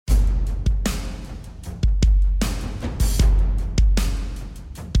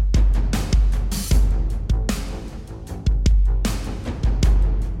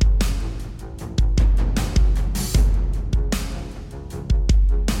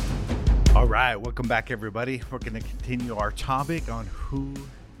right, welcome back, everybody. We're going to continue our topic on who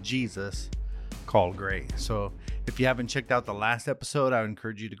Jesus called great. So, if you haven't checked out the last episode, I would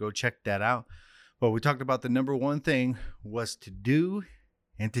encourage you to go check that out. But we talked about the number one thing was to do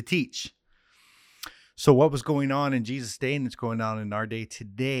and to teach. So, what was going on in Jesus' day and it's going on in our day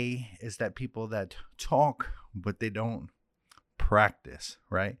today is that people that talk, but they don't practice,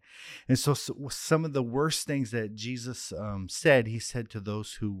 right? And so some of the worst things that Jesus said, he said to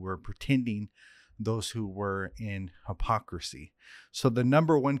those who were pretending, those who were in hypocrisy. So the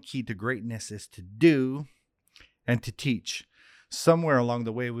number one key to greatness is to do and to teach. Somewhere along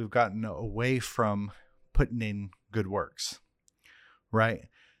the way, we've gotten away from putting in good works, right?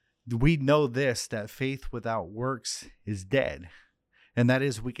 We know this, that faith without works is dead. And that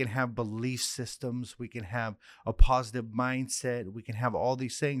is, we can have belief systems, we can have a positive mindset, we can have all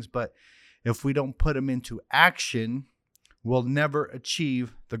these things, but if we don't put them into action, we'll never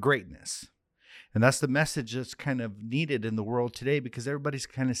achieve the greatness. And that's the message that's kind of needed in the world today, because everybody's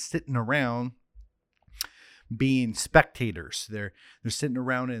kind of sitting around being spectators. They're sitting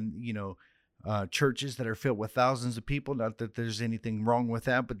around in, churches that are filled with thousands of people. Not that there's anything wrong with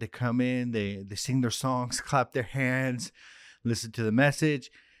that, but they come in, they sing their songs, clap their hands, listen to the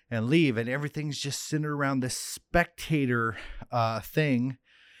message, and leave. And everything's just centered around this spectator thing.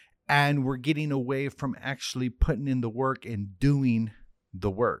 And we're getting away from actually putting in the work and doing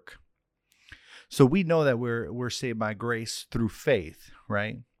the work. So we know that we're saved by grace through faith,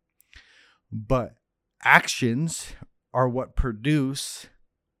 right? But actions are what produce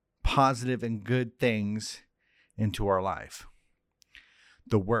positive and good things into our life.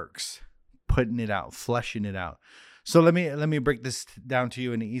 The works, putting it out, fleshing it out. So let me break this down to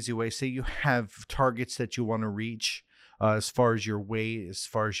you in an easy way. Say you have targets that you want to reach as far as your weight, as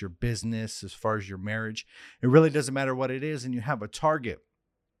far as your business, as far as your marriage. It really doesn't matter what it is, and you have a target.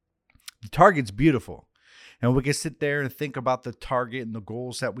 The target's beautiful. And we can sit there and think about the target and the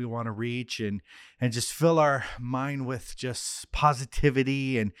goals that we want to reach and just fill our mind with just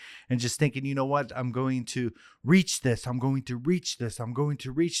positivity and just thinking, you know what, I'm going to reach this. I'm going to reach this. I'm going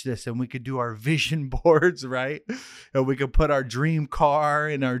to reach this. And we could do our vision boards, right? And we could put our dream car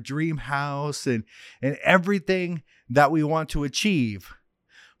and our dream house and everything that we want to achieve.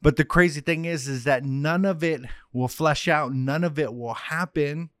 But the crazy thing is that none of it will flesh out. None of it will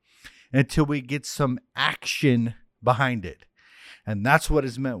happen until we get some action behind it. And that's what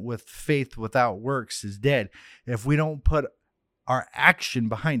is meant with faith without works is dead. If we don't put our action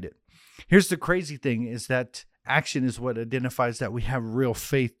behind it. Here's the crazy thing is that action is what identifies that we have real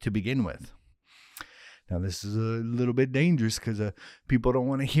faith to begin with. Now, this is a little bit dangerous because people don't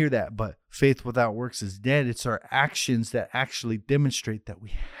want to hear that, but faith without works is dead. It's our actions that actually demonstrate that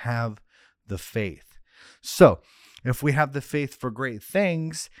we have the faith. So, if we have the faith for great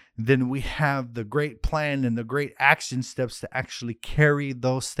things, then we have the great plan and the great action steps to actually carry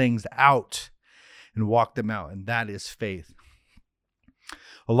those things out and walk them out. And that is faith.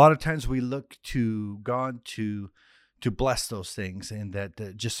 A lot of times we look to God to bless those things and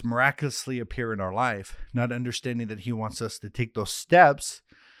that just miraculously appear in our life, not understanding that he wants us to take those steps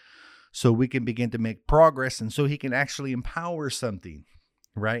so we can begin to make progress and so he can actually empower something.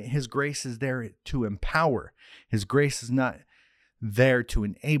 Right? His grace is there to empower. His grace is not there to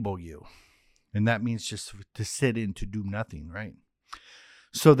enable you. And that means just to sit in, to do nothing, right?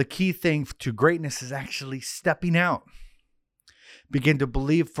 So the key thing to greatness is actually stepping out. Begin to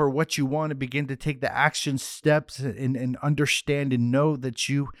believe for what you want and begin to take the action steps and understand and know that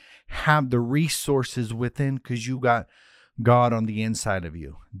you have the resources within because you got God on the inside of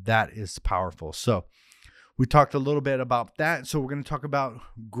you. That is powerful. So we talked a little bit about that. So we're going to talk about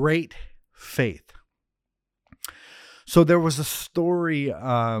great faith. So there was a story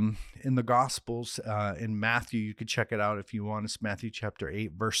in the Gospels in Matthew. You could check it out if you want. It's Matthew chapter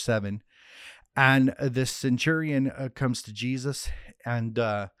 8, verse 7. And this centurion comes to Jesus and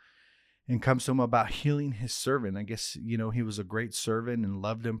comes to him about healing his servant. I guess, he was a great servant and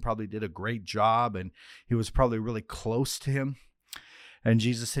loved him, probably did a great job, and he was probably really close to him. And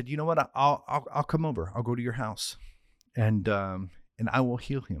Jesus said, you know what, I'll come over. I'll go to your house and I will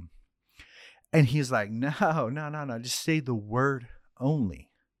heal him. And he's like, no. Just say the word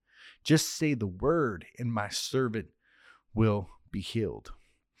only. Just say the word and my servant will be healed.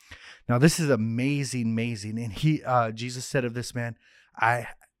 Now, this is amazing. And Jesus said of this man,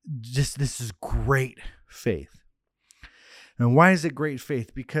 this is great faith. And why is it great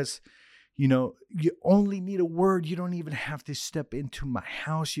faith? Because you only need a word. You don't even have to step into my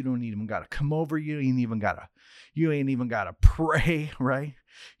house. You don't even got to come over. You ain't even got to pray, right?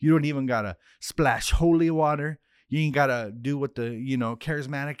 You don't even got to splash holy water. You ain't got to do what the,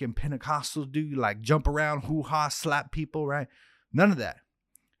 charismatic and Pentecostals do. You like jump around, hoo-ha, slap people, right? None of that.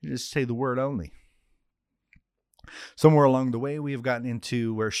 You just say the word only. Somewhere along the way, we have gotten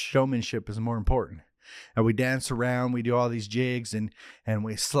into where showmanship is more important. And we dance around, we do all these jigs, and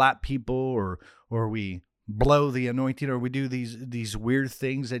we slap people, or we blow the anointing, or we do these weird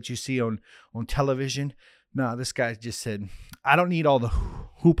things that you see on television. No, this guy just said, I don't need all the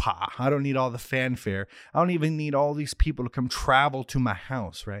hoopah. I don't need all the fanfare. I don't even need all these people to come travel to my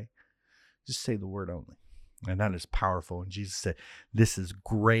house, right? Just say the word only. And that is powerful. And Jesus said, this is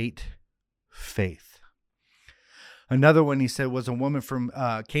great faith. Another one he said was a woman from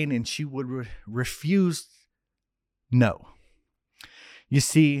Canaan. She would refuse no. You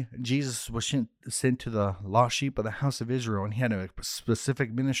see, Jesus was sent to the lost sheep of the house of Israel, and he had a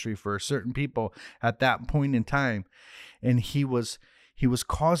specific ministry for certain people at that point in time. And he was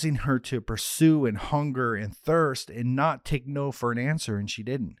causing her to pursue and hunger and thirst and not take no for an answer, and she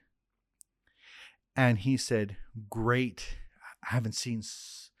didn't. And he said, great, I haven't seen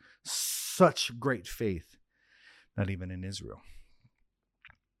such great faith, not even in Israel.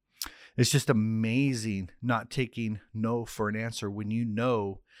 It's just amazing not taking no for an answer when you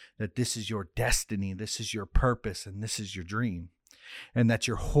know that this is your destiny, this is your purpose, and this is your dream, and that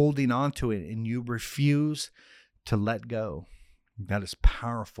you're holding on to it and you refuse to let go. That is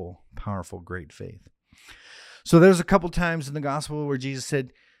powerful, powerful, great faith. So there's a couple times in the gospel where Jesus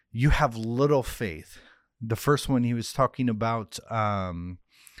said, you have little faith. The first one, he was talking about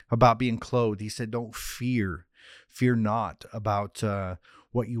being clothed. He said, don't fear. Fear not about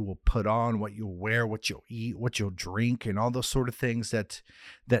what you will put on, what you'll wear, what you'll eat, what you'll drink, and all those sort of things that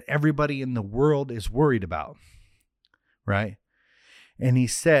everybody in the world is worried about, right? And he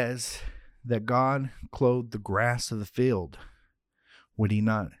says that God clothed the grass of the field. Would he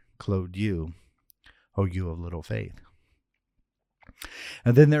not clothe you, O you of little faith?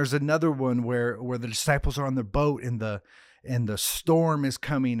 And then there's another one where the disciples are on the boat and the storm is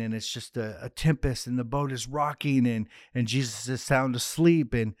coming, and it's just a tempest, and the boat is rocking, and Jesus is sound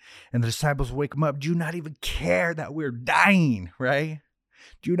asleep, and the disciples wake him up. Do you not even care that we're dying, right?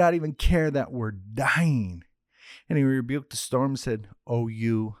 Do you not even care that we're dying? And he rebuked the storm and said, O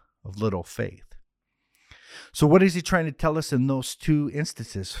you of little faith. So what is he trying to tell us in those two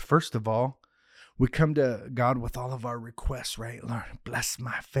instances? First of all, we come to God with all of our requests, right? Lord, bless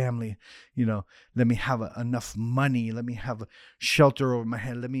my family. Let me have enough money. Let me have a shelter over my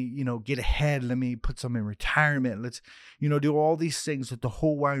head. Let me, get ahead. Let me put some in retirement. Let's, do all these things that the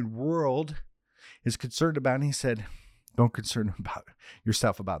whole wide world is concerned about. And he said, don't concern about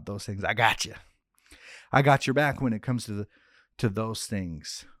yourself about those things. I got you. I got your back when it comes to those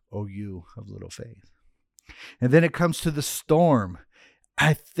things, O you of little faith. And then it comes to the storm.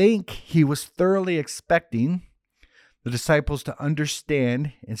 I think he was thoroughly expecting the disciples to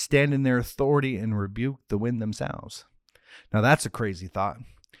understand and stand in their authority and rebuke the wind themselves. Now, that's a crazy thought.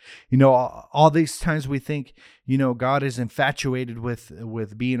 All these times we think, God is infatuated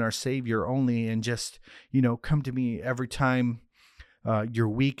with being our Savior only, and just, come to me every time you're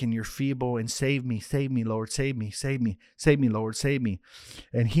weak and you're feeble, and save me, Lord, save me, Lord, save me.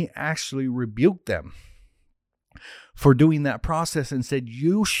 And he actually rebuked them for doing that process and said,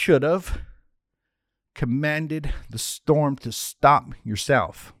 you should have commanded the storm to stop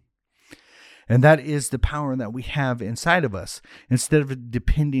yourself. And that is the power that we have inside of us. Instead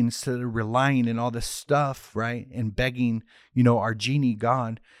of relying on all this stuff, right, and begging, our genie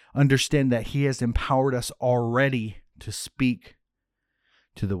God, understand that he has empowered us already to speak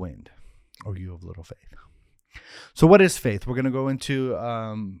to the wind. O you of little faith. So what is faith? We're going to go into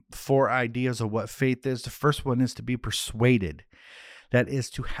 4 ideas of what faith is. The first one is to be persuaded. That is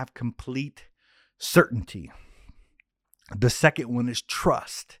to have complete certainty. The second one is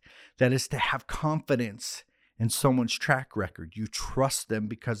trust. That is to have confidence in someone's track record. You trust them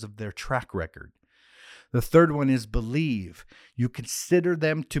because of their track record. The third one is believe. You consider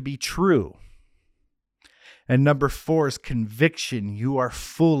them to be true. And number 4 is conviction. You are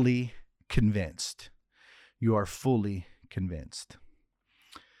fully convinced. You are fully convinced.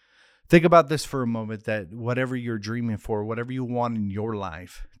 Think about this for a moment, that whatever you're dreaming for, whatever you want in your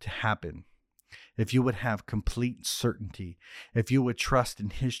life to happen, if you would have complete certainty, if you would trust in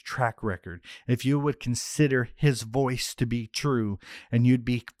his track record, if you would consider his voice to be true, and you'd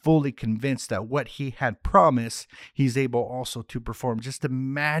be fully convinced that what he had promised, he's able also to perform. Just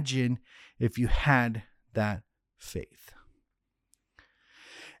imagine if you had that faith.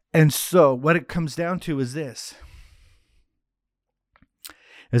 And so what it comes down to is this,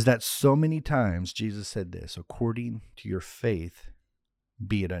 is that so many times Jesus said this, according to your faith,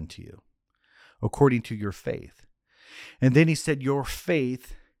 be it unto you. According to your faith. And then he said, your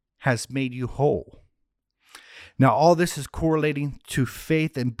faith has made you whole. Now, all this is correlating to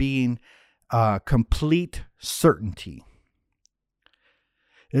faith and being complete certainty.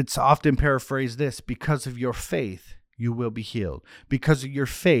 It's often paraphrased this: because of your faith, you will be healed. Because of your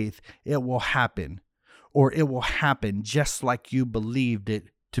faith, it will happen, or it will happen just like you believed it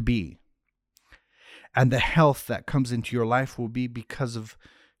to be. And the health that comes into your life will be because of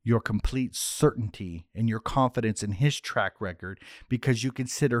your complete certainty and your confidence in his track record, because you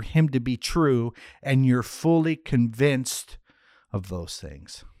consider him to be true and you're fully convinced of those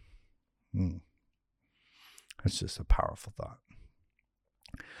things. That's just a powerful thought.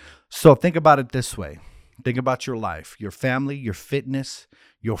 So think about it this way. Think about your life, your family, your fitness,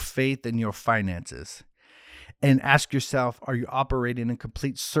 your faith, and your finances. And ask yourself, are you operating in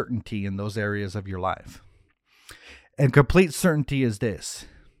complete certainty in those areas of your life? And complete certainty is this,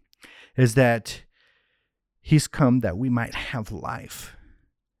 is that he's come that we might have life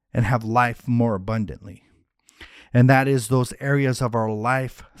and have life more abundantly. And that is those areas of our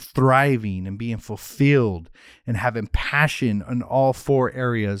life thriving and being fulfilled and having passion in all 4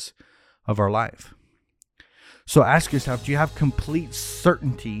 areas of our life. So ask yourself, do you have complete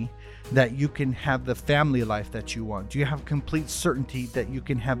certainty that you can have the family life that you want? Do you have complete certainty that you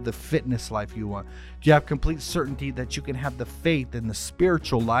can have the fitness life you want? Do you have complete certainty that you can have the faith and the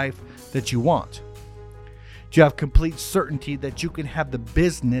spiritual life that you want? Do you have complete certainty that you can have the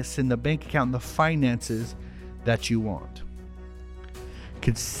business and the bank account and the finances that you want?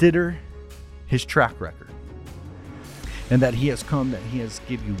 Consider his track record, and that he has come, that he has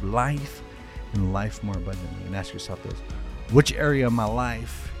given you life and life more abundantly. And ask yourself this: which area of my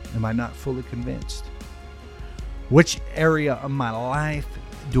life am I not fully convinced? Which area of my life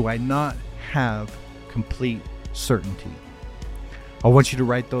do I not have complete certainty? I want you to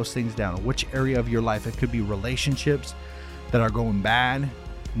write those things down. Which area of your life? It could be relationships that are going bad,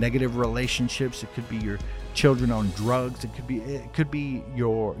 negative relationships. It could be your children on drugs. It could be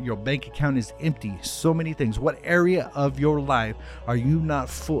your bank account is empty. So many things. What area of your life are you not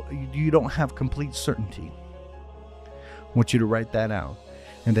full? You don't have complete certainty. I want you to write that out.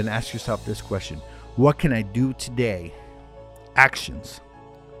 And then ask yourself this question: what can I do today? Actions.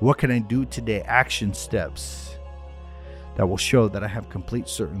 What can I do today? Action steps that will show that I have complete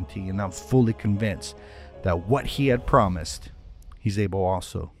certainty and I'm fully convinced that what he had promised, he's able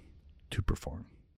also to perform.